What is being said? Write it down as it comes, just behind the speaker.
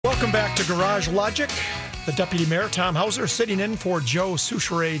Welcome back to Garage Logic. The Deputy Mayor, Tom Hauser, sitting in for Joe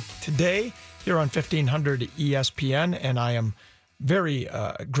Soucheray today here on 1500 ESPN, and I am very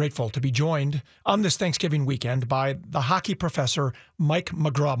grateful to be joined on this Thanksgiving weekend by the hockey professor, Mike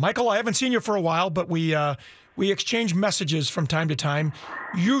McGraw. Michael, I haven't seen you for a while, but we exchange messages from time to time,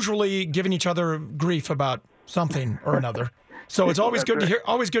 usually giving each other grief about something or another. So it's always good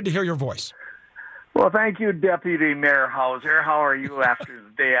to hear your voice. Well, thank you, Deputy Mayor Hauser. How are you after the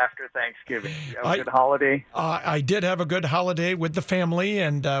day after Thanksgiving? Did you have a good holiday? I did have a good holiday with the family,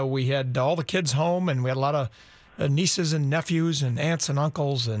 and we had all the kids home, and we had a lot of nieces and nephews and aunts and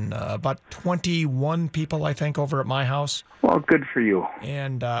uncles, and about 21 people, I think, over at my house. Well, good for you.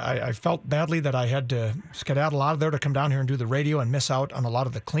 And I felt badly that I had to skedaddle out of there to come down here and do the radio and miss out on a lot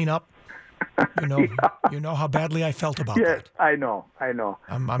of the cleanup. You know how badly I felt about that. I know.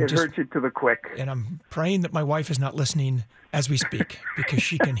 It hurts you to the quick. And I'm praying that my wife is not listening as we speak, because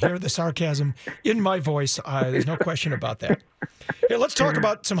she can hear the sarcasm in my voice. There's no question about that. Hey, let's talk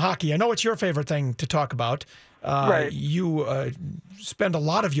about some hockey. I know it's your favorite thing to talk about. Right. You spend a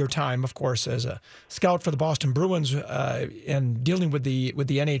lot of your time, of course, as a scout for the Boston Bruins and dealing with the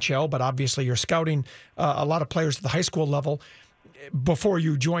NHL, but obviously you're scouting a lot of players at the high school level before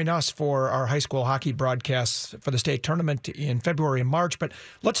you join us for our high school hockey broadcasts for the state tournament in February and March. But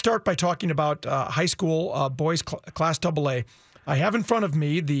let's start by talking about high school boys Class AA. I have in front of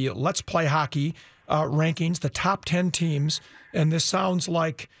me the Let's Play Hockey rankings, the top 10 teams, and this sounds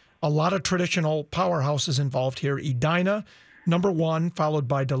like a lot of traditional powerhouses involved here. Edina, number 1, followed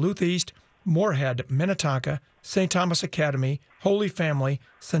by Duluth East, Moorhead, Minnetonka, St. Thomas Academy, Holy Family,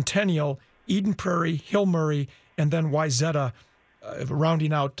 Centennial, Eden Prairie, Hill Murray, and then Wayzata,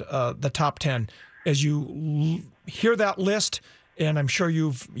 rounding out the top 10. As you hear that list, and I'm sure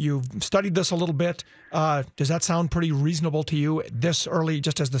you've studied this a little bit, does that sound pretty reasonable to you this early,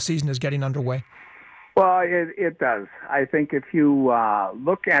 just as the season is getting underway? Well, it does. I think if you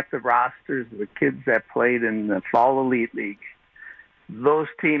look at the rosters of the kids that played in the Fall Elite League, those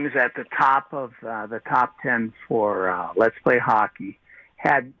teams at the top of the top 10 for Let's Play Hockey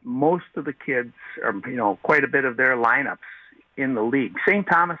had most of the kids, or quite a bit of their lineups in the league. St.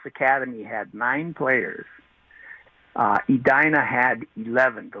 Thomas Academy had 9 players. Edina had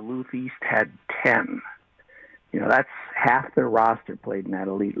 11. Duluth East had 10. That's half their roster played in that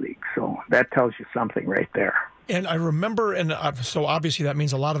Elite League. So that tells you something right there. And I remember, so obviously that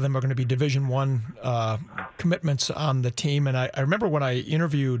means a lot of them are going to be Division I commitments on the team. And I remember when I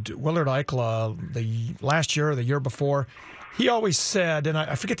interviewed Willard Eichla the last year or the year before, he always said, and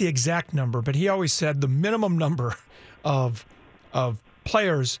I forget the exact number, but he always said the minimum number of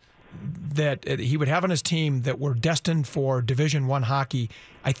players that he would have on his team that were destined for Division I hockey,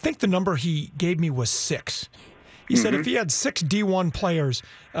 I think the number he gave me was 6. He said if he had 6 D1 players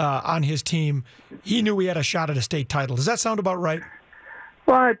on his team, he knew he had a shot at a state title. Does that sound about right?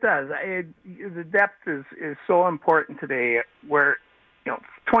 Well, it does. The depth is so important today, where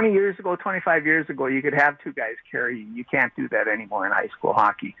 20 years ago, 25 years ago, you could have 2 guys carry you. You can't do that anymore in high school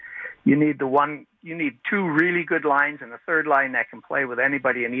hockey. You need 2 really good lines and a third line that can play with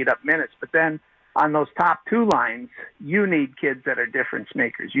anybody and eat up minutes. But then on those top 2 lines, you need kids that are difference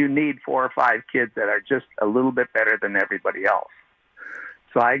makers. You need 4 or 5 kids that are just a little bit better than everybody else.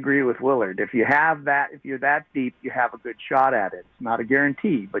 So I agree with Willard. If you have that, if you're that deep, you have a good shot at it. It's not a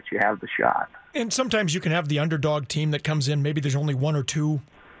guarantee, but you have the shot. And sometimes you can have the underdog team that comes in. Maybe there's only 1 or 2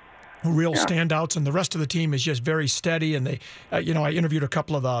 real standouts, and the rest of the team is just very steady. And they, I interviewed a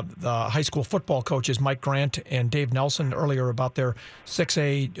couple of the high school football coaches, Mike Grant and Dave Nelson, earlier about their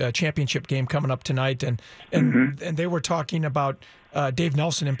 6A championship game coming up tonight, and they were talking about Dave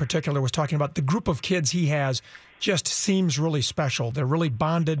Nelson in particular was talking about the group of kids he has just seems really special. They're really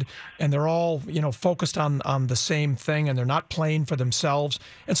bonded, and they're all, focused on the same thing, and they're not playing for themselves.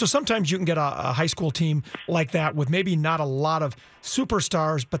 And so sometimes you can get a high school team like that with maybe not a lot of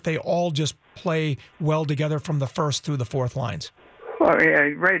superstars, but they all just play well together from the first through the fourth lines. Well,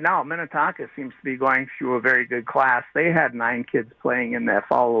 yeah, right now, Minnetonka seems to be going through a very good class. They had 9 kids playing in that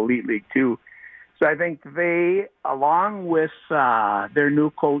Fall Elite League, too. So I think they, along with their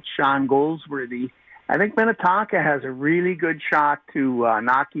new coach, Sean Goldsworthy, I think Minnetonka has a really good shot to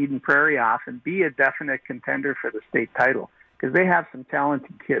knock Eden Prairie off and be a definite contender for the state title, because they have some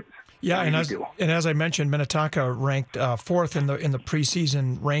talented kids. Yeah, and as I mentioned, Minnetonka ranked 4th in the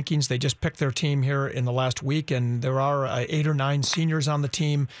preseason rankings. They just picked their team here in the last week, and there are 8 or 9 seniors on the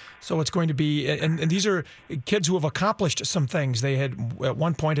team. So it's going to be, and these are kids who have accomplished some things. They had at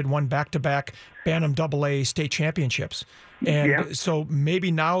one point had won back-to-back Bantam AA state championships, and so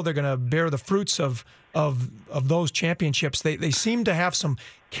maybe now they're going to bear the fruits of those championships. They seem to have some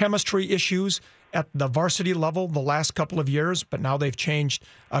chemistry issues at the varsity level the last couple of years, but now they've changed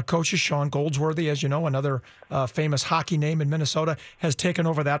coaches. Sean Goldsworthy, as you know, another famous hockey name in Minnesota, has taken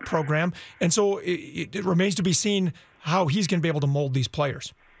over that program. And so it remains to be seen how he's going to be able to mold these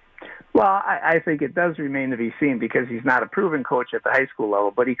players. Well, I think it does remain to be seen because he's not a proven coach at the high school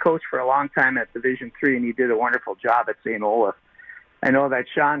level, but he coached for a long time at Division III, and he did a wonderful job at St. Olaf. I know that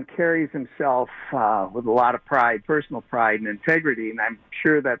Sean carries himself with a lot of pride, personal pride and integrity, and I'm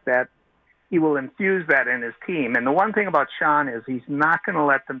sure that he will infuse that in his team. And the one thing about Sean is he's not going to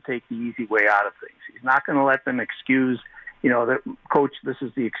let them take the easy way out of things. He's not going to let them excuse, that, Coach, this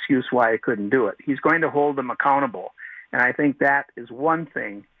is the excuse why I couldn't do it. He's going to hold them accountable. And I think that is one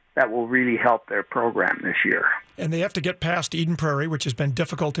thing that will really help their program this year. And they have to get past Eden Prairie, which has been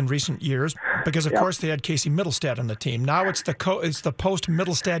difficult in recent years because, of course, they had Casey Middlestad on the team. Now it's the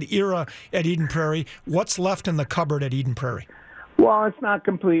post-Middlestad era at Eden Prairie. What's left in the cupboard at Eden Prairie? Well, it's not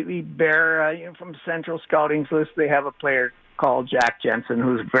completely bare. From Central Scouting's list, they have a player called Jack Jensen,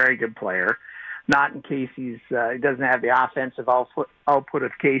 who's a very good player. Not in Casey's. He doesn't have the offensive output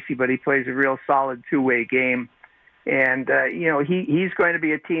of Casey, but he plays a real solid two-way game. And, he's going to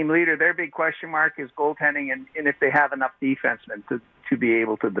be a team leader. Their big question mark is goaltending and if they have enough defensemen to be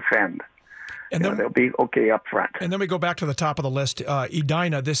able to defend. And then they'll be okay up front. And then we go back to the top of the list.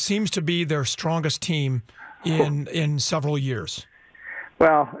 Edina, this seems to be their strongest team in several years.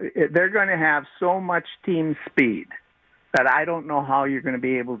 Well, they're going to have so much team speed that I don't know how you're going to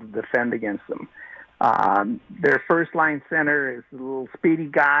be able to defend against them. Their first-line center is a little speedy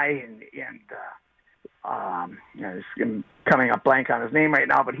guy, he's coming up blank on his name right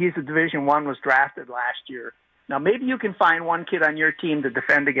now, but he's a Division I, was drafted last year. Now, maybe you can find one kid on your team to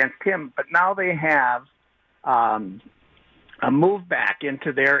defend against him, but now they have a move back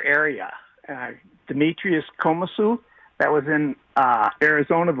into their area. Demetrius Komisu, that was in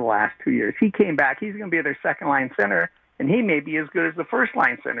Arizona the last 2 years. He came back. He's going to be their second-line center, and he may be as good as the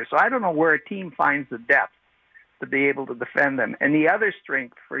first-line center. So I don't know where a team finds the depth to be able to defend them. And the other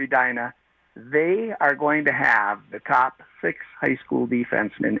strength for Edina, they are going to have the top 6 high school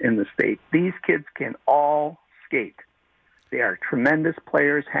defensemen in the state. These kids can all skate. They are tremendous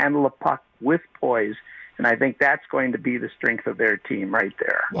players, handle a puck with poise, and I think that's going to be the strength of their team right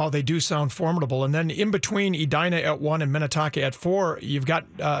there. Well, they do sound formidable. And then in between Edina at 1 and Minnetonka at 4, you've got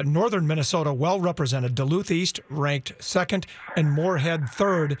northern Minnesota well represented. Duluth East ranked 2nd and Moorhead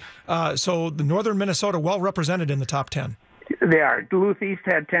 3rd. So the northern Minnesota well represented in the top 10. They are. Duluth East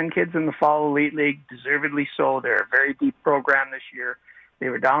had 10 kids in the Fall Elite League, deservedly so. They're a very deep program this year. They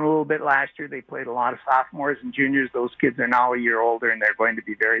were down a little bit last year. They played a lot of sophomores and juniors. Those kids are now a year older, and they're going to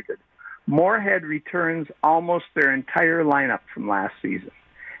be very good. Moorhead returns almost their entire lineup from last season,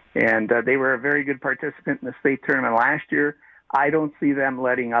 and they were a very good participant in the state tournament last year. I don't see them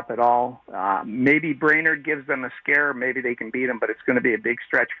letting up at all. Maybe Brainerd gives them a scare. Maybe they can beat them, but it's going to be a big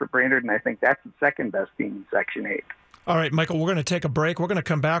stretch for Brainerd, and I think that's the second best team in Section 8. All right, Michael, we're going to take a break. We're going to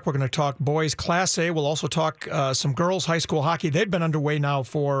come back. We're going to talk boys Class A. We'll also talk some girls high school hockey. They've been underway now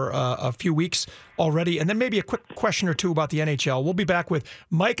for a few weeks already. And then maybe a quick question or two about the NHL. We'll be back with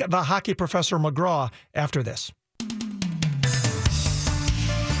Mike, the hockey professor McGraw, after this.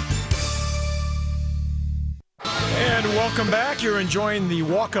 And welcome back. You're enjoying the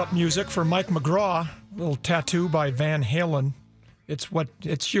walk-up music for Mike McGraw, a little tattoo by Van Halen.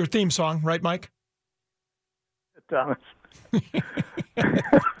 It's your theme song, right, Mike? Thomas.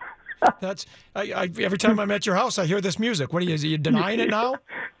 That's every time I'm at your house, I hear this music. What are you denying it now?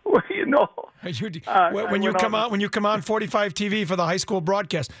 Well, when you come on 45 TV for the high school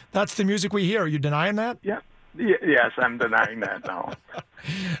broadcast, that's the music we hear. Are you denying that? Yeah. Yes, I'm denying that now.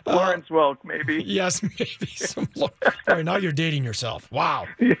 Lawrence Welk, maybe. Yes, maybe. Sorry, now you're dating yourself. Wow.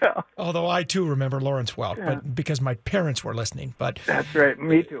 Yeah. Although I, too, remember Lawrence Welk, but because my parents were listening. But that's right.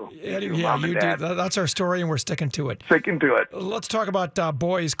 Me, too. Yeah, you do. That's our story, and we're sticking to it. Sticking to it. Let's talk about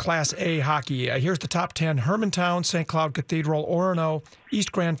boys Class A hockey. Here's the top 10. Hermantown, St. Cloud Cathedral, Orono,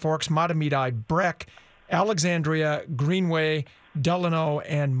 East Grand Forks, Matamidi, Breck, Alexandria, Greenway, Delano,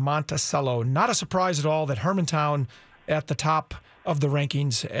 and Monticello. Not a surprise at all that Hermantown at the top of the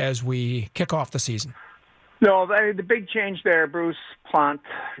rankings as we kick off the season. No, the big change there, Bruce Plant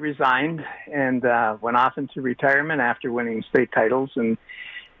resigned and went off into retirement after winning state titles, and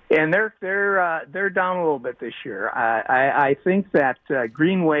they're down a little bit this year. I think that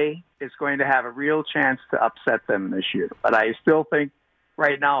Greenway is going to have a real chance to upset them this year, but I still think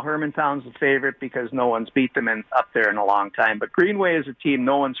right now Hermantown's the favorite because no one's beat them up there in a long time. But Greenway is a team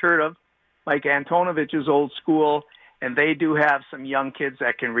no one's heard of. Mike Antonovich is old school, and they do have some young kids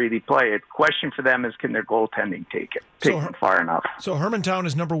that can really play. The question for them is, can their goaltending take them far enough? So Hermantown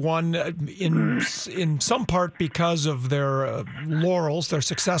is number one in some part because of their laurels, their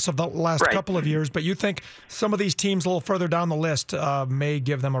success of the last couple of years. But you think some of these teams a little further down the list may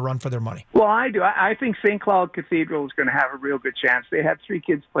give them a run for their money? Well, I do. I think St. Cloud Cathedral is going to have a real good chance. They had 3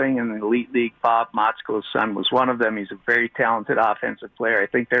 kids playing in the Elite League. Bob Motzko's son was one of them. He's a very talented offensive player. I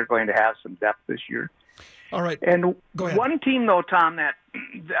think they're going to have some depth this year. All right. And go ahead. One team, though, Tom, that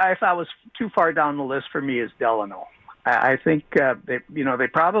I thought was too far down the list for me is Delano. I think they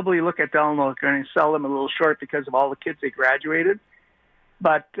probably look at Delano going to sell them a little short because of all the kids they graduated.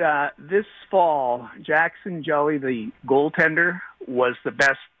 But this fall, Jackson Jelly, the goaltender, was the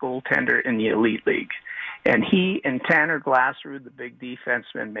best goaltender in the Elite League. And he and Tanner Glassrud, the big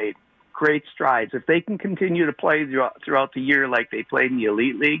defenseman, made great strides. If they can continue to play throughout the year like they played in the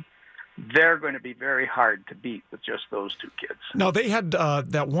Elite League, they're going to be very hard to beat with just those 2 kids. Now, they had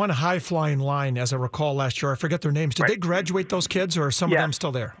that one high-flying line, as I recall, last year. I forget their names. Did they graduate those kids, or are some of them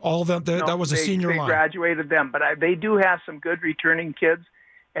still there? All of them? That was a senior line. They graduated them, but they do have some good returning kids,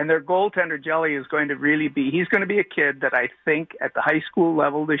 and their goaltender, Jelly, is going to really be – he's going to be a kid that I think at the high school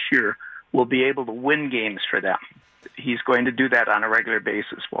level this year will be able to win games for them. He's going to do that on a regular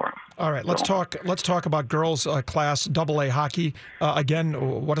basis for him. All right, let's talk about girls class AA hockey.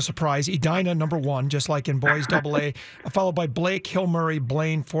 Again, what a surprise. Edina, number 1, just like in boys AA, followed by Blake, Hill Murray,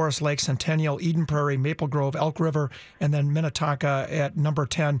 Blaine, Forest Lake, Centennial, Eden Prairie, Maple Grove, Elk River, and then Minnetonka at number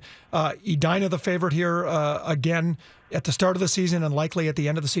 10. Edina the favorite here again at the start of the season and likely at the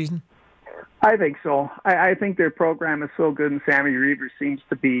end of the season? I think so. I think their program is so good, and Sammy Reaver seems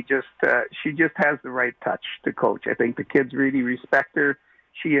to be she just has the right touch to coach. I think the kids really respect her.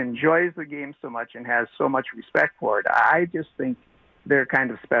 She enjoys the game so much and has so much respect for it. I just think they're kind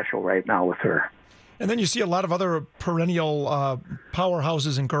of special right now with her. And then you see a lot of other perennial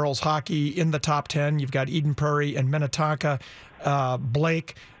powerhouses in girls hockey in the top 10. You've got Eden Prairie and Minnetonka,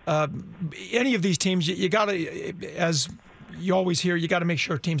 Blake. Any of these teams, you got to, as you always hear, you got to make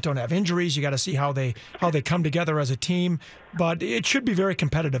sure teams don't have injuries. You got to see how they come together as a team. But it should be very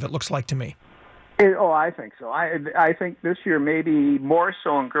competitive, it looks like to me. I think so. I think this year maybe more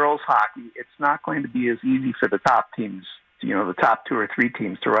so in girls hockey, it's not going to be as easy for the top teams, the top 2 or 3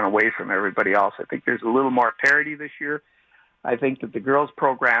 teams to run away from everybody else. I think there's a little more parity this year. I think that the girls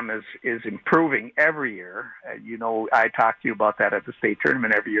program is improving every year. I talk to you about that at the state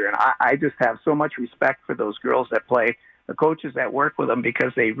tournament every year, and I just have so much respect for those girls that play, the coaches that work with them,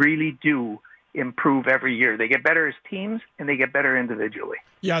 because they really do improve every year. They get better as teams, and they get better individually.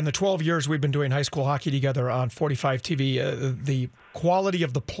 Yeah, in the 12 years we've been doing high school hockey together on 45 TV, the quality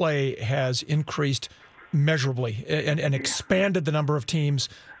of the play has increased measurably and expanded the number of teams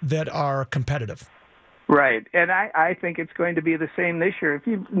that are competitive. Right, and I think it's going to be the same this year. If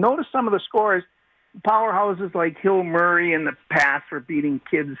you notice some of the scores, powerhouses like Hill Murray in the past were beating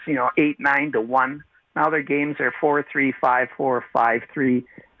kids, 8-9 to 1. Now their games are 4-3, 5-4, 5-3.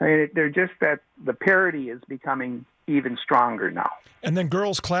 I mean, they're just that the parity is becoming even stronger now. And then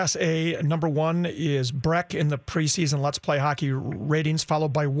girls Class A, number 1 is Breck in the preseason Let's Play Hockey ratings,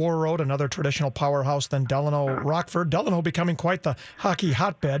 followed by War Road, another traditional powerhouse, then Delano Rockford. Delano becoming quite the hockey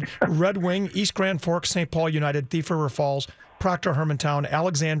hotbed. Red Wing, East Grand Forks, St. Paul United, Thief River Falls, Proctor Hermantown,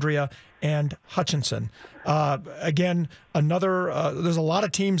 Alexandria, and Hutchinson. Again, there's a lot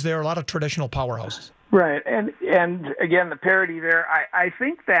of teams there, a lot of traditional powerhouses. Right, and again, the parity there, I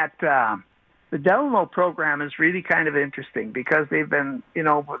think that the Delano program is really kind of interesting because they've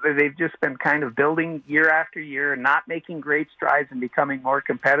just been kind of building year after year and not making great strides and becoming more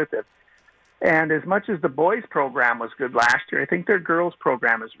competitive. And as much as the boys program was good last year, I think their girls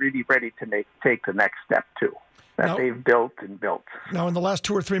program is really ready to take the next step too. They've built. Now, in the last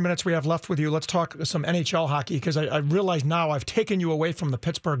 2 or 3 minutes we have left with you, let's talk some NHL hockey, because I realize now I've taken you away from the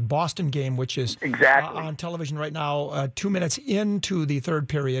Pittsburgh-Boston game, which is on television right now. 2 minutes into the third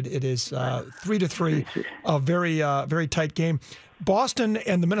period, it is 3-3, a very tight game. Boston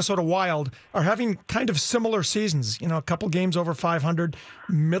and the Minnesota Wild are having kind of similar seasons. A couple games over 500,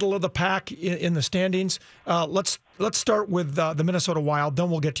 middle of the pack in the standings. Let's start with the Minnesota Wild,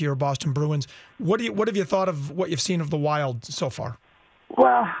 then we'll get to your Boston Bruins. What have you thought of what you've seen of the Wild so far?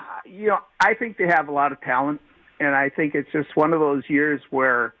 Well, I think they have a lot of talent, and I think it's just one of those years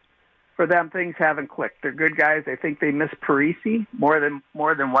where for them things haven't clicked. They're good guys. I think they miss Parisi more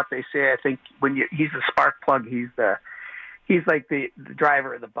than what they say. I think he's a spark plug. He's like the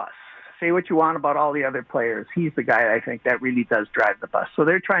driver of the bus. Say what you want about all the other players. He's the guy I think that really does drive the bus. So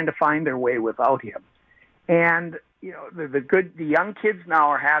they're trying to find their way without him. And the young kids now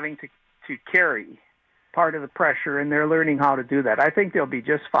are having to carry part of the pressure, and they're learning how to do that. I think they'll be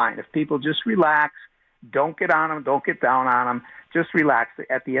just fine if people just relax, don't get on them, don't get down on them, just relax.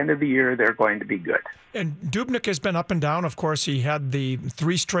 At the end of the year, they're going to be good. And Dubnyk has been up and down. Of course, he had the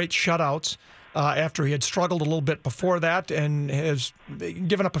 3 straight shutouts after he had struggled a little bit before that, and has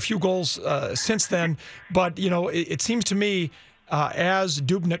given up a few goals since then. But, it seems to me as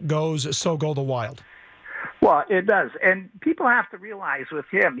Dubnyk goes, so go the Wild. Well, it does. And people have to realize with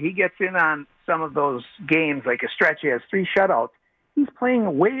him, he gets in on some of those games, like a stretch, he has 3 shutouts. He's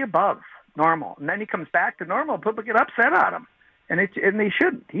playing way above normal. And then he comes back to normal, people get upset on him. And they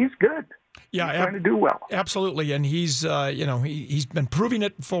shouldn't. He's good. Yeah, he's going to do well. Absolutely, and he's he's been proving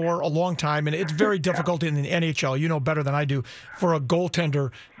it for a long time, and it's very difficult in the NHL. You know better than I do for a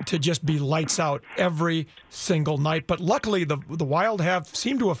goaltender to just be lights out every single night. But luckily, the Wild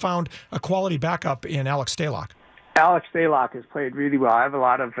seem to have found a quality backup in Alex Stalock. Alex Stalock has played really well. I have a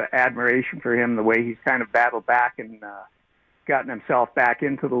lot of admiration for him, the way he's kind of battled back and gotten himself back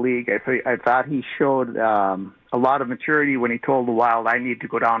into the league. I thought he showed a lot of maturity when he told the Wild, I need to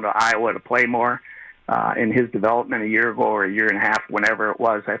go down to Iowa to play more in his development a year ago or a year and a half, whenever it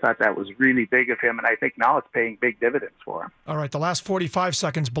was. I thought that was really big of him, and I think now it's paying big dividends for him. All right, the last 45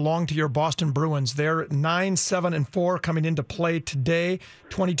 seconds belong to your Boston Bruins. They're 9-7-4 coming into play today,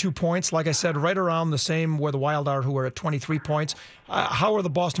 22 points. Like I said, right around the same where the Wild are, who are at 23 points. How are the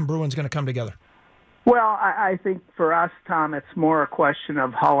Boston Bruins going to come together? Well, I think for us, Tom, it's more a question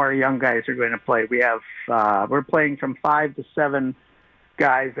of how our young guys are going to play. We're playing from 5 to 7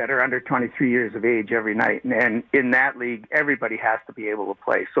 guys that are under 23 years of age every night, and in that league, everybody has to be able to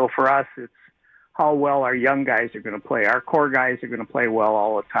play. So for us, it's how well our young guys are going to play. Our core guys are going to play well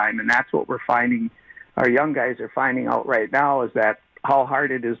all the time, and that's what we're finding. Our young guys are finding out right now is that how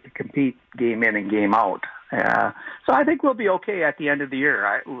hard it is to compete game in and game out. So I think we'll be okay at the end of the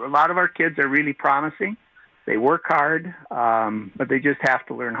year. A lot of our kids are really promising. They work hard, but they just have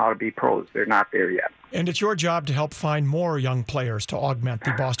to learn how to be pros. They're not there yet. And it's your job to help find more young players to augment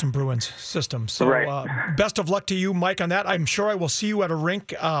the Boston Bruins system. So right. Best of luck to you, Mike, on that. I'm sure I will see you at a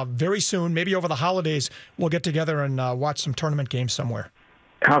rink very soon. Maybe over the holidays we'll get together and watch some tournament games somewhere.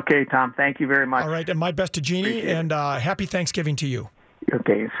 Okay, Tom. Thank you very much. All right, and my best to Jeannie, and happy Thanksgiving to you.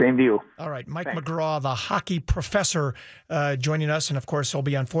 Okay, same to you. All right, Mike McGraw, the hockey professor, joining us. And, of course, he'll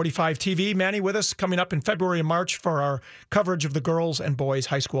be on 45 TV. Manny with us coming up in February and March for our coverage of the girls and boys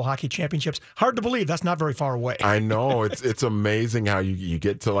high school hockey championships. Hard to believe that's not very far away. I know. It's amazing how you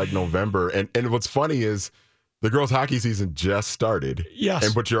get to, like, November. And what's funny is the girls' hockey season just started.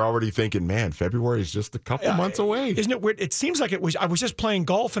 Yes. But you're already thinking, man, February is just a couple months away. Isn't it weird? It seems like I was just playing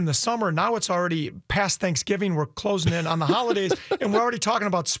golf in the summer. Now it's already past Thanksgiving. We're closing in on the holidays, and we're already talking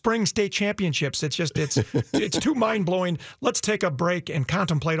about spring state championships. It's too mind-blowing. Let's take a break and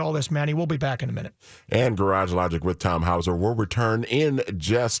contemplate all this, Manny. We'll be back in a minute. And Garage Logic with Tom Hauser. We'll return in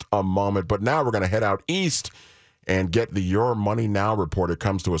just a moment. But now we're going to head out east and get the Your Money Now report. It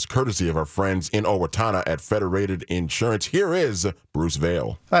comes to us courtesy of our friends in Owatonna at Federated Insurance. Here is Bruce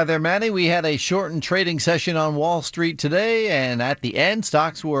Vail. Hi there, Manny. We had a shortened trading session on Wall Street today, and at the end,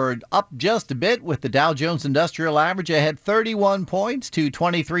 stocks were up just a bit, with the Dow Jones Industrial Average ahead 31 points to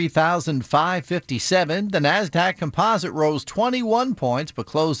 23,557. The NASDAQ Composite rose 21 points, but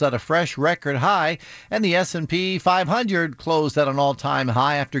closed at a fresh record high, and the S&P 500 closed at an all-time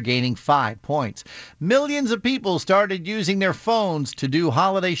high after gaining 5 points. Millions of people started using their phones to do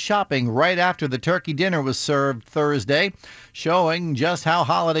holiday shopping right after the turkey dinner was served Thursday, showing just how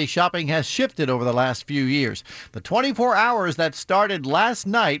holiday shopping has shifted over the last few years. The 24 hours that started last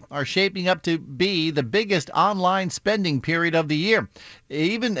night are shaping up to be the biggest online spending period of the year,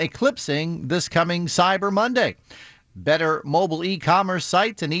 even eclipsing this coming Cyber Monday. Better mobile e-commerce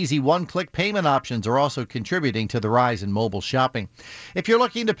sites and easy one-click payment options are also contributing to the rise in mobile shopping. If you're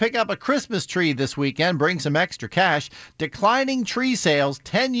looking to pick up a Christmas tree this weekend, bring some extra cash. Declining tree sales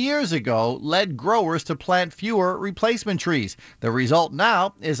 10 years ago led growers to plant fewer replacement trees. The result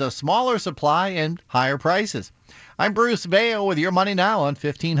now is a smaller supply and higher prices. I'm Bruce Vail with Your Money Now on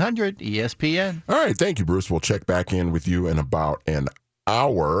 1500 ESPN. All right, thank you, Bruce. We'll check back in with you in about an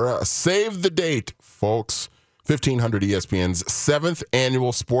hour. Save the date, folks. 1500 ESPN's 7th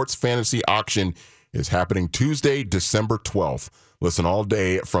annual sports fantasy auction is happening Tuesday, December 12th. Listen all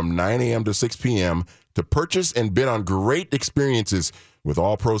day from 9 a.m. to 6 p.m. to purchase and bid on great experiences, with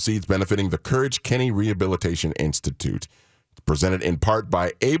all proceeds benefiting the Courage Kenny Rehabilitation Institute. Presented in part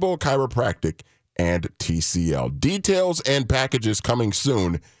by Able Chiropractic and TCL. Details and packages coming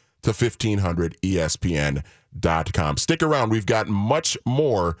soon to 1500ESPN.com. Stick around. We've got much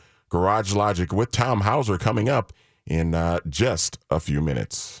more Garage Logic with Tom Hauser coming up in just a few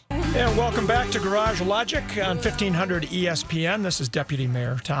minutes. And welcome back to Garage Logic on 1500 ESPN. This is Deputy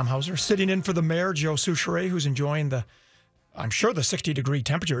Mayor Tom Hauser sitting in for the mayor, Joe Souchere, who's enjoying the 60-degree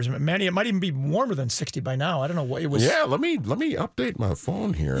temperatures. Manny, it might even be warmer than 60 by now. I don't know what it was. Yeah, let me update my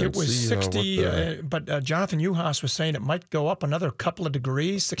phone here. It was 60, but Jonathan Uhas was saying it might go up another couple of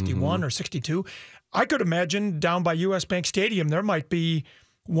degrees, 61 or 62. I could imagine down by U.S. Bank Stadium there might be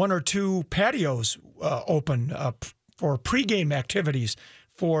one or two patios open for pregame activities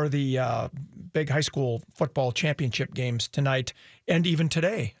for the big high school football championship games tonight and even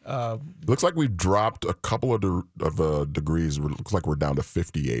today. Looks like we've dropped a couple of degrees. It looks like we're down to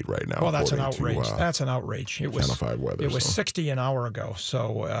 58 right now. Well, that's an outrage. That's an outrage. It was Channel 5 weather. It was 60 an hour ago.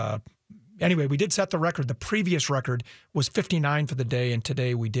 So anyway, we did set the record. The previous record was 59 for the day, and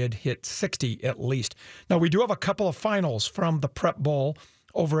today we did hit 60 at least. Now, we do have a couple of finals from the Prep Bowl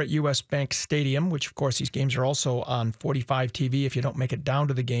over at U.S. Bank Stadium, which, of course, these games are also on 45 TV if you don't make it down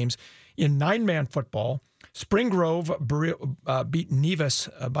to the games. In 9-man football, Spring Grove beat Nevis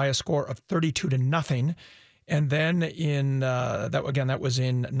by a score of 32-0. And then in that was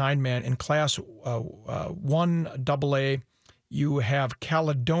in 9-man. In Class 1 AA, you have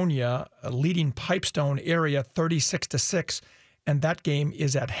Caledonia leading Pipestone area 36-6. And that game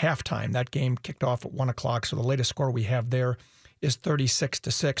is at halftime. That game kicked off at 1 o'clock. So the latest score we have there is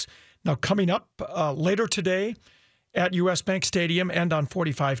 36-6. Now, coming up later today at U.S. Bank Stadium and on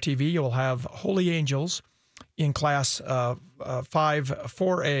 45 TV, you'll have Holy Angels in Class 5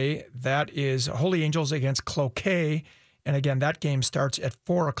 4A. That is Holy Angels against Cloquet. And again, that game starts at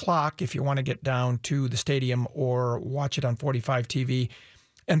 4 o'clock if you want to get down to the stadium or watch it on 45 TV.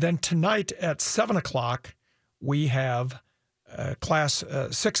 And then tonight at 7 o'clock, we have Class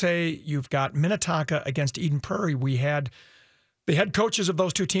 6A. You've got Minnetonka against Eden Prairie. We had the head coaches of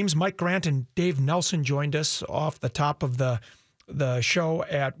those two teams, Mike Grant and Dave Nelson, joined us off the top of the show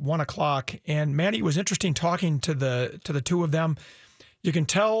at 1 o'clock. And Manny, it was interesting talking to the two of them. You can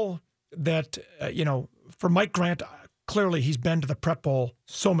tell that for Mike Grant, clearly he's been to the Prep Bowl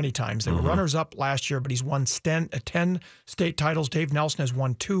so many times. They were runners-up last year, but he's won 10 state titles. Dave Nelson has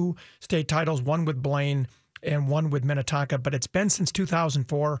won 2 state titles, one with Blaine and one with Minnetonka. But it's been since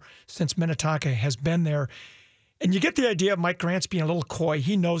 2004 since Minnetonka has been there. And you get the idea of Mike Grant's being a little coy.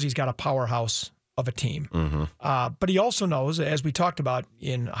 He knows he's got a powerhouse of a team. But he also knows, as we talked about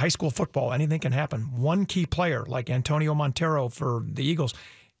in high school football, anything can happen. One key player, like Antonio Montero for the Eagles,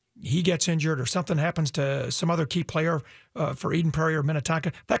 he gets injured or something happens to some other key player for Eden Prairie or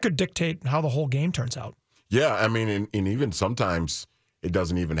Minnetonka, that could dictate how the whole game turns out. Yeah, I mean, and even sometimes it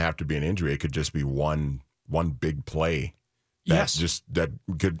doesn't even have to be an injury. It could just be one big play. That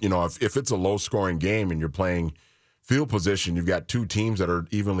could, if it's a low-scoring game and you're playing field position, you've got two teams that are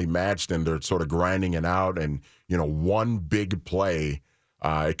evenly matched and they're sort of grinding it out, and one big play,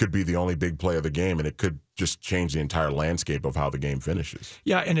 it could be the only big play of the game, and it could just change the entire landscape of how the game finishes.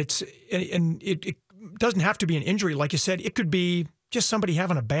 Yeah, and it doesn't have to be an injury, like you said. It could be just somebody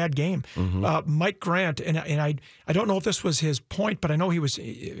having a bad game. Mike Grant, and I don't know if this was his point, but I know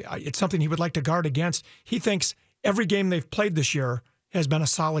it's something he would like to guard against. He thinks every game they've played this year has been a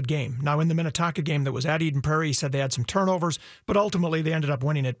solid game. Now, in the Minnetonka game that was at Eden Prairie, he said they had some turnovers, but ultimately they ended up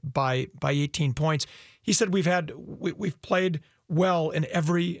winning it by 18 points. He said we've played well in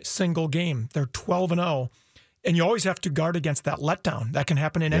every single game. They're 12-0, and you always have to guard against that letdown. That can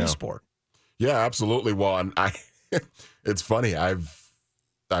happen in any sport. Yeah, absolutely. Well, and it's funny. I've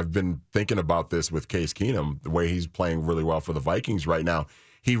been thinking about this with Case Keenum, the way he's playing really well for the Vikings right now.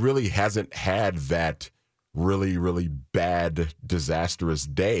 He really hasn't had that really, really bad, disastrous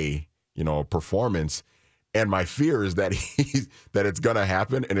day, performance. And my fear is that that it's going to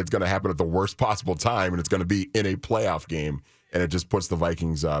happen, and it's going to happen at the worst possible time, and it's going to be in a playoff game, and it just puts the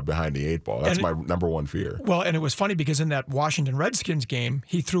Vikings behind the 8 ball. That's my number one fear. Well, and it was funny because in that Washington Redskins game,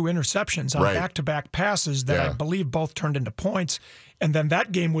 he threw interceptions on back-to-back passes that I believe both turned into points. And then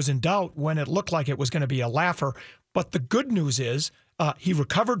that game was in doubt when it looked like it was going to be a laugher. But the good news is he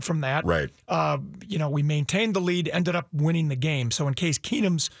recovered from that. Right. We maintained the lead, ended up winning the game. So in Case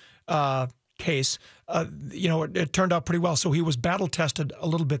Keenum's case, it turned out pretty well. So he was battle-tested a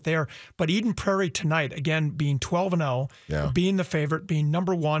little bit there. But Eden Prairie tonight, again, being 12-0, being the favorite, being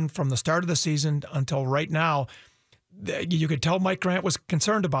number one from the start of the season until right now, you could tell Mike Grant was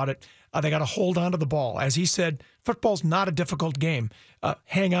concerned about it. They got to hold on to the ball. As he said, football's not a difficult game.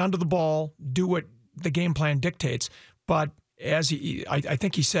 Hang on to the ball, do what the game plan dictates. But as I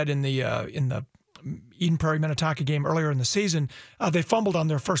think he said in the Eden Prairie Minnetonka game earlier in the season, they fumbled on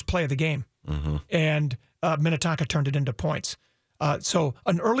their first play of the game, and Minnetonka turned it into points. So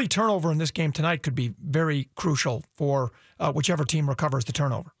an early turnover in this game tonight could be very crucial for whichever team recovers the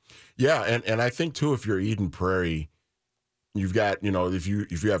turnover. Yeah, and I think too, if you're Eden Prairie, you've got, if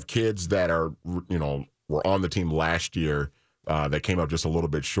you have kids that are, were on the team last year that came up just a little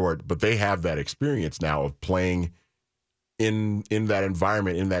bit short, but they have that experience now of playing in that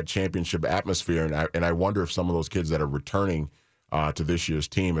environment, in that championship atmosphere, and I wonder if some of those kids that are returning to this year's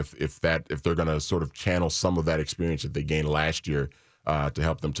team, if they're going to sort of channel some of that experience that they gained last year to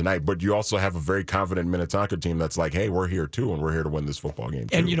help them tonight. But you also have a very confident Minnetonka team that's like, hey, we're here too, and we're here to win this football game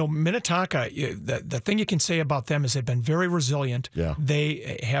too. And, Minnetonka, the thing you can say about them is they've been very resilient. Yeah.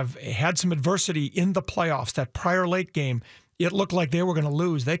 They have had some adversity in the playoffs. That prior late game, it looked like they were going to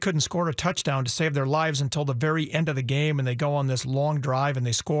lose. They couldn't score a touchdown to save their lives until the very end of the game, and they go on this long drive and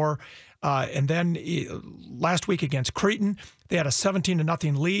they score. And then last week against Cretin, they had a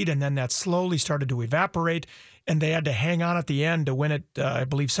 17-0 lead, and then that slowly started to evaporate, and they had to hang on at the end to win it, I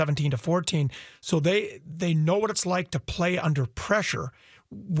believe, 17-14. So they know what it's like to play under pressure,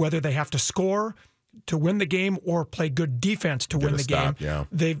 whether they have to score to win the game or play good defense to win the game. Yeah.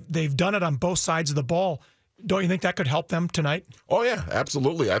 They've done it on both sides of the ball. Don't you think that could help them tonight? Oh, yeah,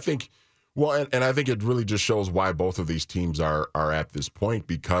 absolutely. I think, well, and I think it really just shows why both of these teams are at this point,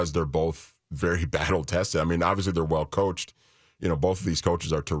 because they're both very battle-tested. I mean, obviously they're well-coached. Both of these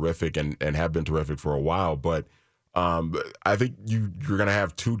coaches are terrific and have been terrific for a while, but I think you're going to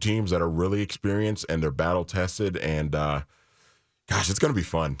have two teams that are really experienced and they're battle-tested, and gosh, it's going to be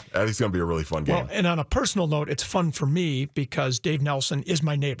fun. I think it's going to be a really fun game. Well, and on a personal note, it's fun for me because Dave Nelson is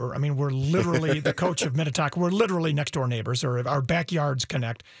my neighbor. I mean, we're literally the coach of Minnetonka. We're literally next door neighbors, or our backyards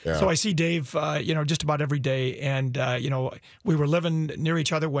connect. Yeah. So I see Dave, just about every day. And, we were living near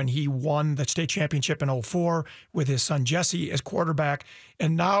each other when he won the state championship in 2004 with his son Jesse as quarterback.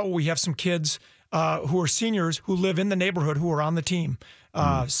 And now we have some kids who are seniors who live in the neighborhood who are on the team.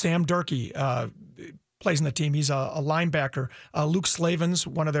 Sam Durkee, plays in the team. He's a linebacker. Luke Slavens,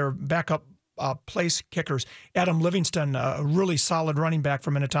 one of their backup place kickers. Adam Livingston, a really solid running back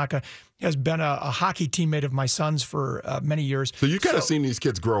from Minnetonka, has been a hockey teammate of my son's for many years. So you kind of seen these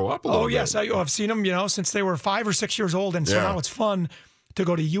kids grow up a little bit. Oh, yes. I've seen them, since they were 5 or 6 years old. And so now it's fun to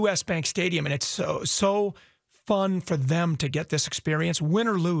go to US Bank Stadium. And it's so fun for them to get this experience, win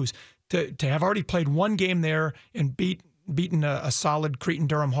or lose, to have already played one game there and beaten a solid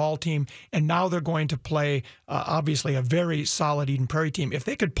Cretin-Durham Hall team, and now they're going to play, obviously, a very solid Eden Prairie team. If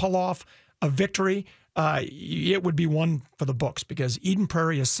they could pull off a victory, it would be one for the books, because Eden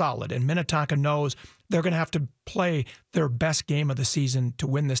Prairie is solid, and Minnetonka knows they're going to have to play their best game of the season to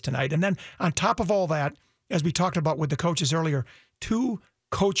win this tonight. And then on top of all that, as we talked about with the coaches earlier, two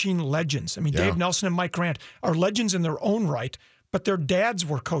coaching legends. I mean, Dave Nelson and Mike Grant are legends in their own right, but their dads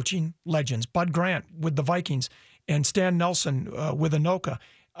were coaching legends. Bud Grant with the Vikings, and Stan Nelson with Anoka.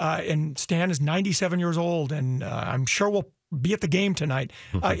 And Stan is 97 years old, and I'm sure we'll be at the game tonight.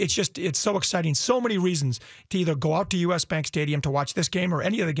 It's so exciting. So many reasons to either go out to US Bank Stadium to watch this game or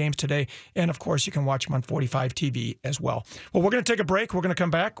any of the games today. And, of course, you can watch them on 45 TV as well. Well, we're going to take a break. We're going to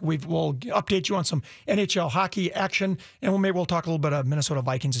come back. We'll update you on some NHL hockey action, and maybe we'll talk a little bit of Minnesota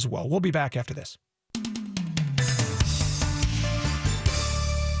Vikings as well. We'll be back after this.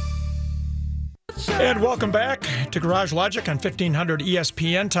 And welcome back to Garage Logic on 1500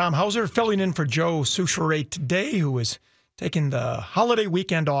 ESPN. Tom Hauser filling in for Joe Soucheray today, who is taking the holiday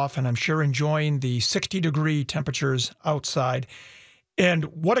weekend off, and I'm sure enjoying the 60-degree temperatures outside. And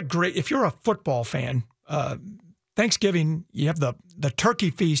what a great, if you're a football fan, Thanksgiving, you have the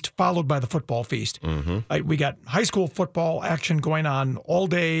turkey feast followed by the football feast. Mm-hmm. We got high school football action going on all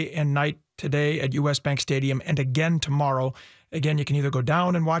day and night today at US Bank Stadium, and again tomorrow. Again, you can either go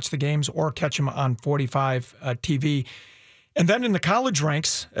down and watch the games or catch them on 45 TV. And then in the college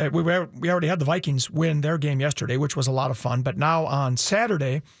ranks, we already had the Vikings win their game yesterday, which was a lot of fun. But now on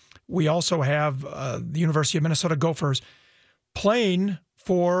Saturday, we also have the University of Minnesota Gophers playing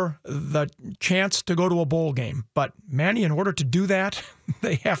for the chance to go to a bowl game. But, Manny, in order to do that,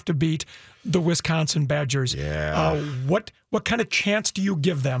 they have to beat the Wisconsin Badgers. Yeah. What kind of chance do you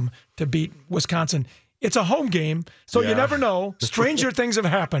give them to beat Wisconsin? It's a home game, so you never know. Stranger things have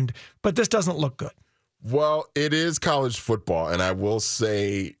happened, but this doesn't look good. Well, it is college football, and I will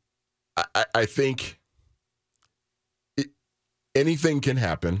say, I think anything can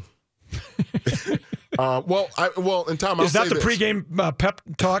happen. And Tom, is that the pregame pep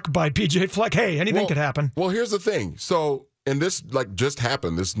talk by PJ Fleck? Hey, anything could happen. Well, here's the thing. So, and this just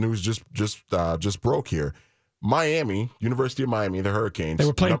happened. This news just broke here. Miami, University of Miami, the Hurricanes. They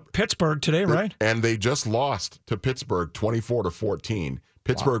were playing Pittsburgh today, right? And they just lost to Pittsburgh 24-14.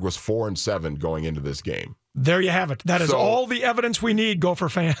 Pittsburgh was 4-7 going into this game. There you have it. That is So- all the evidence we need, Gopher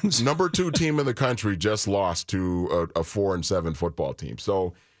fans. Number 2 team in the country just lost to a 4-7 football team.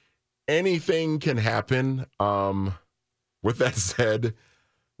 So anything can happen. With that said,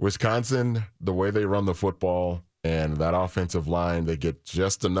 Wisconsin, the way they run the football and that offensive line, they get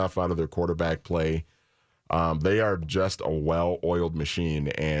just enough out of their quarterback play. They are just a well-oiled machine.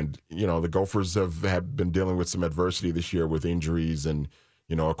 And, the Gophers have been dealing with some adversity this year with injuries and,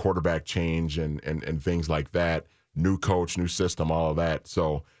 a quarterback change and things like that. New coach, new system, all of that.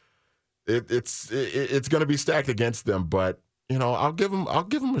 So it's going to be stacked against them, but I'll give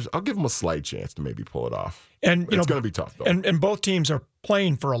them a slight chance to maybe pull it off. And it's going to be tough though. And both teams are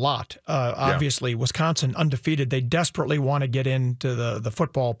playing for a lot. Obviously, Wisconsin undefeated. They desperately want to get into the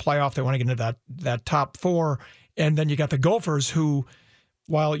football playoff. They want to get into that top 4. And then you got the Gophers, who,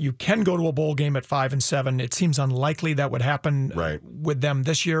 while you can go to a bowl game at 5-7, it seems unlikely that would happen with them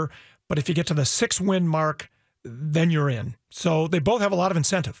this year. But if you get to the 6-win mark, then you're in. So they both have a lot of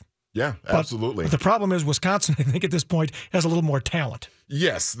incentive. Yeah, absolutely. But the problem is Wisconsin, I think at this point, has a little more talent.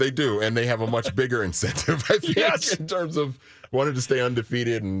 Yes, they do. And they have a much bigger incentive, I think, in terms of wanting to stay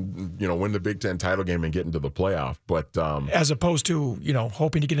undefeated and, win the Big Ten title game and get into the playoff. But as opposed to,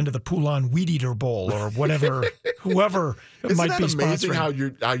 hoping to get into the Poulon Weed Eater Bowl or whatever, whoever might be sponsoring. Isn't that amazing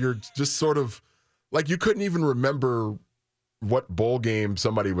how you're just sort of, like, you couldn't even remember what bowl game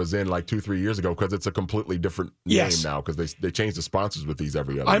somebody was in like 2-3 years ago because it's a completely different name now because they change the sponsors with these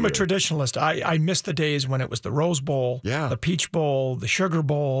every other year. I'm a traditionalist. I miss the days when it was the Rose Bowl, the Peach Bowl, the Sugar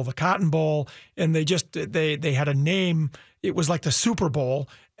Bowl, the Cotton Bowl, and they had a name. It was like the Super Bowl,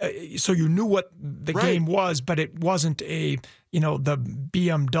 so you knew what the game was, but it wasn't the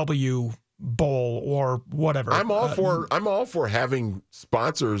BMW Bowl or whatever. I'm all for having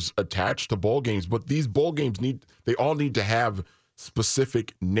sponsors attached to bowl games, but these bowl games all need to have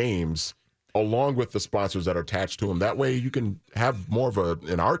specific names along with the sponsors that are attached to them. That way you can have more of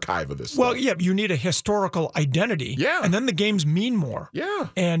an archive of this stuff. You need a historical identity. Yeah. And then the games mean more. Yeah.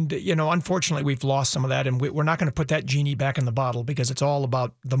 And, unfortunately, we've lost some of that, and we're not going to put that genie back in the bottle because it's all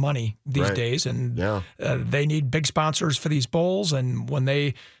about the money these days. And they need big sponsors for these bowls. And when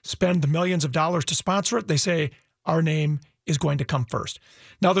they spend the millions of dollars to sponsor it, they say, our name is going to come first.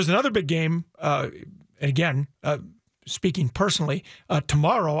 Now, there's another big game, speaking personally,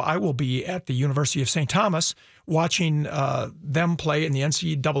 tomorrow I will be at the University of St. Thomas watching them play in the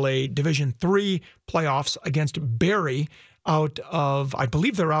NCAA Division III playoffs against Barry I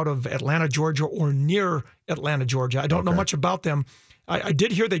believe they're out of Atlanta, Georgia, or near Atlanta, Georgia. I don't know much about them. I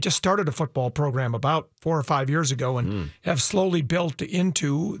did hear they just started a football program about 4 or 5 years ago and have slowly built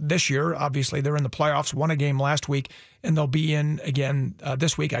into this year. Obviously, they're in the playoffs, won a game last week, and they'll be in again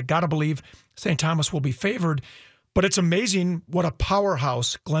this week. I got to believe St. Thomas will be favored. But it's amazing what a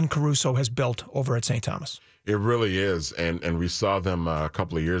powerhouse Glenn Caruso has built over at St. Thomas. It really is, and we saw them a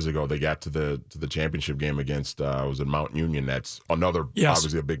couple of years ago. They got to the championship game against was it Mount Union? That's another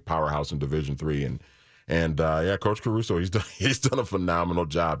obviously a big powerhouse in Division III, and Coach Caruso he's done a phenomenal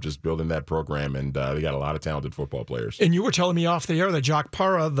job just building that program, and they got a lot of talented football players. And you were telling me off the air that Jock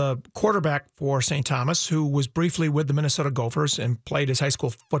Parra, the quarterback for St. Thomas, who was briefly with the Minnesota Gophers and played his high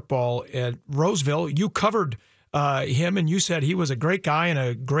school football at Roseville, you covered him, and you said he was a great guy and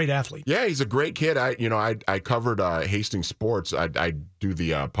a great athlete. Yeah, he's a great kid. I covered Hastings sports. I do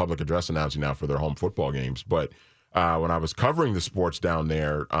the public address announcing now for their home football games. But when I was covering the sports down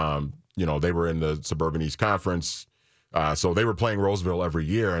there, they were in the Suburban East Conference, so they were playing Roseville every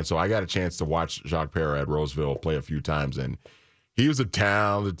year, and so I got a chance to watch Jacques Parra at Roseville play a few times, and he was a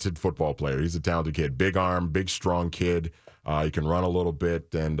talented football player. He's a talented kid, big arm, big strong kid. He can run a little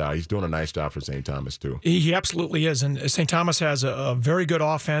bit, and he's doing a nice job for St. Thomas, too. He absolutely is. And St. Thomas has a very good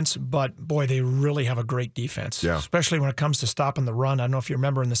offense, but, boy, they really have a great defense, especially when it comes to stopping the run. I don't know if you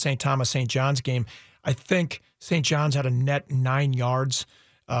remember in the St. Thomas-St. John's game, I think St. John's had a net 9 yards.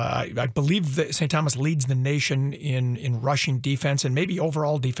 I believe that St. Thomas leads the nation in rushing defense and maybe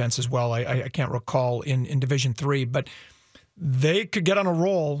overall defense as well. I can't recall in Division III, but they could get on a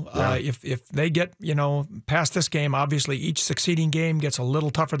roll if they get past this game. Obviously, each succeeding game gets a little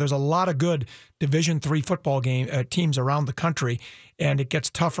tougher. There's a lot of good Division III football teams around the country, and it gets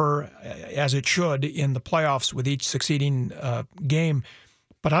tougher as it should in the playoffs with each succeeding game.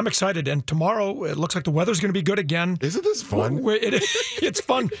 But I'm excited, and tomorrow it looks like the weather's going to be good again. Isn't this fun? It's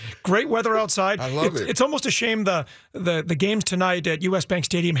fun. Great weather outside. I love it. It's almost a shame the games tonight at US Bank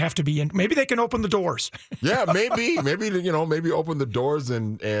Stadium have to be in. Maybe they can open the doors. Yeah, maybe open the doors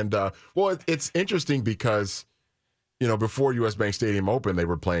and it's interesting because before US Bank Stadium opened, they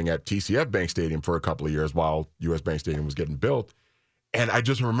were playing at TCF Bank Stadium for a couple of years while US Bank Stadium was getting built. And I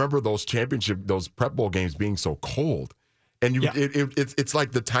just remember those Prep Bowl games being so cold. And it's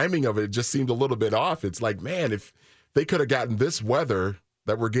like the timing of it just seemed a little bit off. It's like, man, if they could have gotten this weather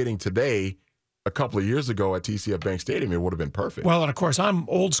that we're getting today a couple of years ago at TCF Bank Stadium, it would have been perfect. Well, and of course, I'm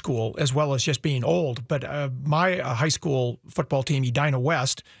old school as well as just being old. But my high school football team, Edina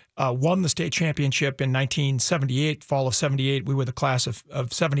West, won the state championship in 1978, fall of 78. We were the class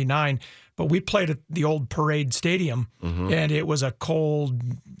of 79. But we played at the old Parade Stadium, and it was a cold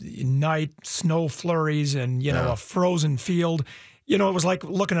night, snow flurries, and, a frozen field. It was like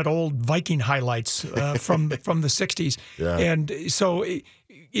looking at old Viking highlights from the 60s. Yeah. And so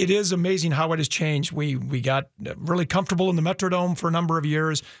it is amazing how it has changed. We got really comfortable in the Metrodome for a number of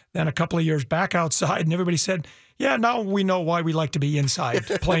years, then a couple of years back outside, and everybody said, yeah, now we know why we like to be inside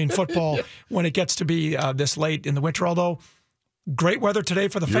playing football when it gets to be this late in the winter, although great weather today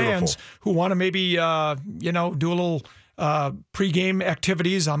for the fans who want to maybe, do a little pregame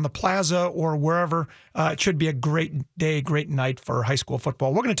activities on the plaza or wherever. It should be a great day, great night for high school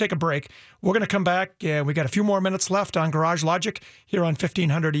football. We're going to take a break. We're going to come back. We got a few more minutes left on Garage Logic here on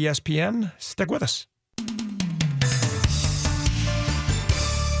 1500 ESPN. Stick with us.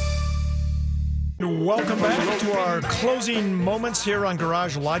 Welcome back to our closing moments here on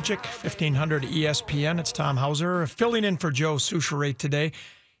Garage Logic, 1500 ESPN. It's Tom Hauser filling in for Joe Souchere today.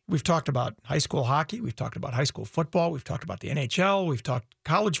 We've talked about high school hockey. We've talked about high school football. We've talked about the NHL. We've talked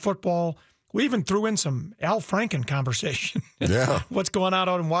college football. We even threw in some Al Franken conversation. Yeah. What's going on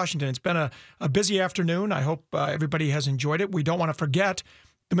out in Washington. It's been a busy afternoon. I hope everybody has enjoyed it. We don't want to forget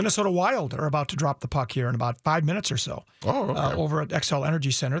the Minnesota Wild are about to drop the puck here in about 5 minutes or so. Oh, okay. Over at Xcel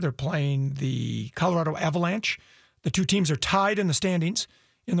Energy Center. They're playing the Colorado Avalanche. The two teams are tied in the standings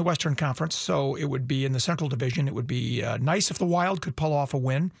in the Western Conference, so it would be in the Central Division. It would be nice if the Wild could pull off a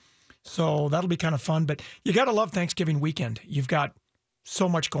win. So that'll be kind of fun. But you got to love Thanksgiving weekend. You've got so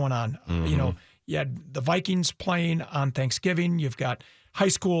much going on. You had the Vikings playing on Thanksgiving. You've got high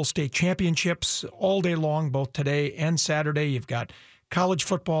school state championships all day long, both today and Saturday. You've got college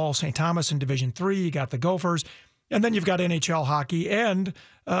football, St. Thomas in Division III. You got the Gophers. And then you've got NHL hockey, and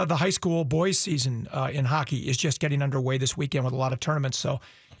the high school boys season in hockey is just getting underway this weekend with a lot of tournaments. So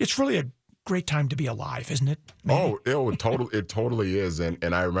it's really a great time to be alive, isn't it? Maybe? It totally is.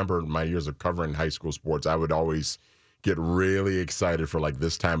 And I remember my years of covering high school sports, I would always get really excited for like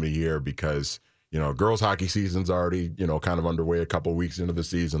this time of the year because, girls hockey season's already, kind of underway a couple of weeks into the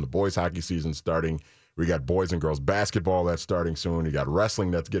season. The boys hockey season's starting. We got boys and girls basketball that's starting soon. You got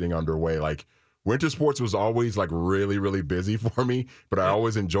wrestling that's getting underway. Like winter sports was always like really, really busy for me, but I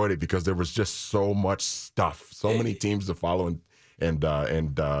always enjoyed it because there was just so much stuff, so many teams to follow and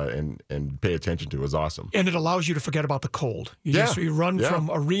pay attention to. It was awesome. And it allows you to forget about the cold. You run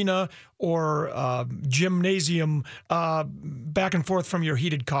from arena or gymnasium back and forth from your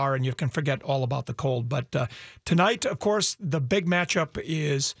heated car, and you can forget all about the cold. But tonight, of course, the big matchup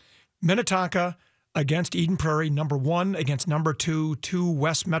is Minnetonka against Eden Prairie, number 1 against number 2, two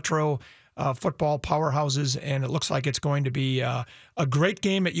West Metro football powerhouses, and it looks like it's going to be a great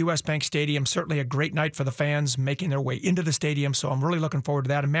game at US Bank Stadium. Certainly a great night for the fans making their way into the stadium, so I'm really looking forward to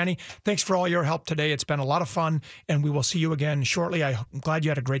that. And Manny, thanks for all your help today. It's been a lot of fun, and we will see you again shortly. I'm glad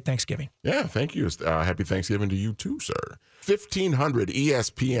you had a great Thanksgiving. Yeah, thank you. Happy Thanksgiving to you too, sir. 1500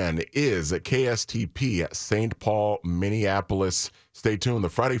 ESPN is at KSTP at St. Paul, Minneapolis. Stay tuned. The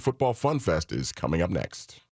Friday Football Fun Fest is coming up next.